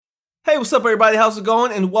Hey, what's up, everybody? How's it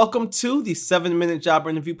going? And welcome to the 7-Minute Job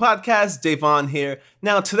Interview Podcast. Davon here.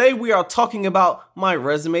 Now, today we are talking about my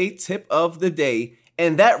resume tip of the day.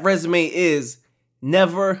 And that resume is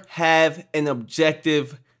never have an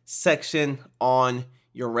objective section on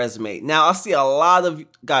your resume. Now, I see a lot of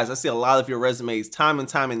your resumes time and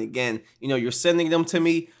time and again. You're sending them to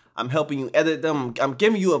me. I'm helping you edit them. I'm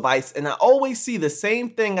giving you advice. And I always see the same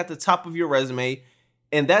thing at the top of your resume.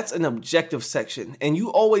 And that's an objective section. And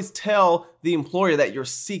you always tell the employer that you're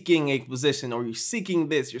seeking a position or you're seeking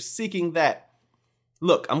this, you're seeking that.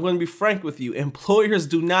 Look, I'm going to be frank with you. Employers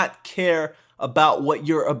do not care about what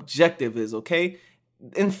your objective is, okay?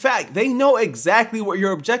 In fact, they know exactly what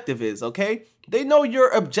your objective is, okay? They know your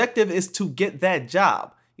objective is to get that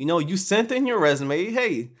job. You sent in your resume,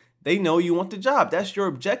 hey, they know you want the job. That's your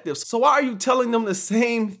objective. So why are you telling them the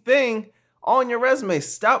same thing on your resume?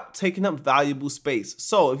 Stop taking up valuable space.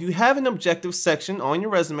 So if you have an objective section on your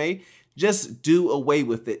resume, just do away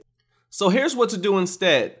with it. So here's what to do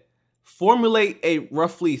instead. Formulate a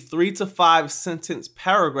roughly 3 to 5 sentence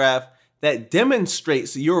paragraph that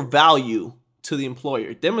demonstrates your value to the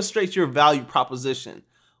employer, demonstrates your value proposition.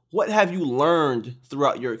 What have you learned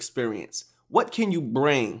throughout your experience? What can you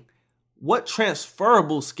bring? What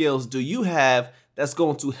transferable skills do you have that's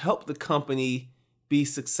going to help the company be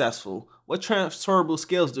successful? What transferable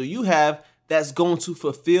skills do you have that's going to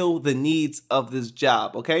fulfill the needs of this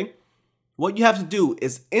job, okay? What you have to do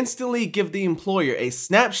is instantly give the employer a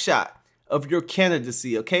snapshot of your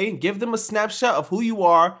candidacy, okay? Give them a snapshot of who you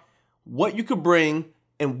are, what you could bring,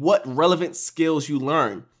 and what relevant skills you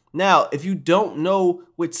learn. Now, if you don't know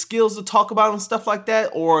which skills to talk about and stuff like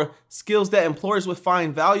that, or skills that employers would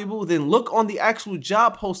find valuable, then look on the actual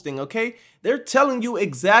job posting, okay? They're telling you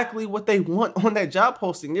exactly what they want on that job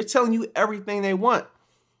posting. They're telling you everything they want.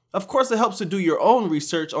 Of course, it helps to do your own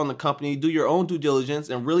research on the company, do your own due diligence,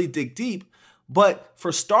 and really dig deep. But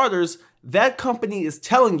for starters, that company is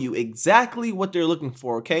telling you exactly what they're looking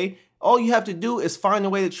for, okay? All you have to do is find a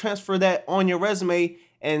way to transfer that on your resume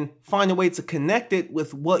and find a way to connect it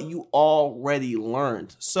with what you already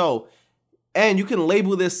learned. And you can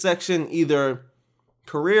label this section either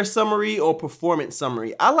career summary or performance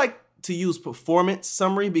summary. I like to use performance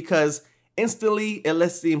summary because instantly it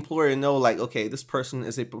lets the employer know, like, okay, this person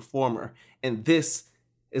is a performer. And this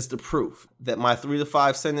is the proof that my 3 to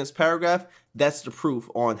 5 sentence paragraph, that's the proof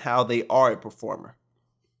on how they are a performer.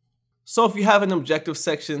 So if you have an objective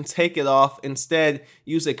section, take it off. Instead,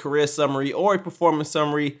 use a career summary or a performance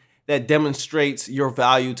summary that demonstrates your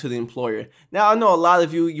value to the employer. Now, I know a lot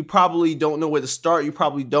of you probably don't know where to start. You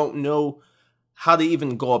probably don't know how to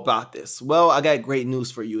even go about this. Well, I got great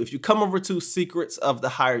news for you. If you come over to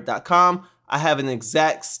secretsofthehire.com, I have an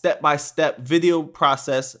exact step-by-step video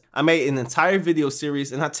process. I made an entire video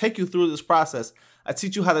series and I take you through this process. I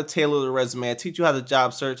teach you how to tailor the resume. I teach you how to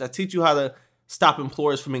job search. I teach you how to stop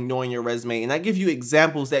employers from ignoring your resume. And I give you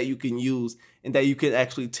examples that you can use and that you can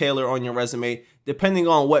actually tailor on your resume, depending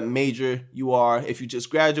on what major you are, if you just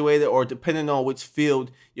graduated, or depending on which field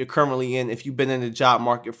you're currently in, if you've been in the job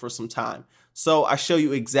market for some time. So I show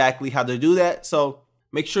you exactly how to do that. So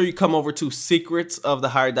make sure you come over to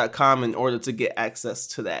secretsofthehire.com in order to get access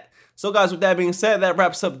to that. So guys, with that being said, that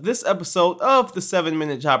wraps up this episode of the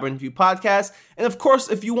 7-Minute Job Interview Podcast. And of course,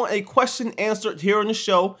 if you want a question answered here on the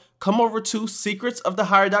show, come over to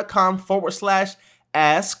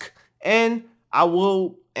secretsofthehire.com/ask and I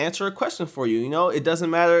will answer a question for you. It doesn't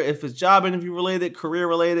matter if it's job interview related, career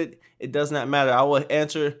related, it does not matter. I will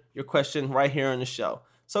answer your question right here on the show.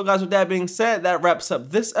 So guys, with that being said, that wraps up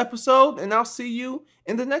this episode and I'll see you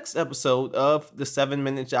in the next episode of the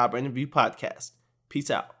 7-Minute Job Interview Podcast. Peace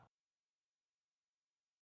out.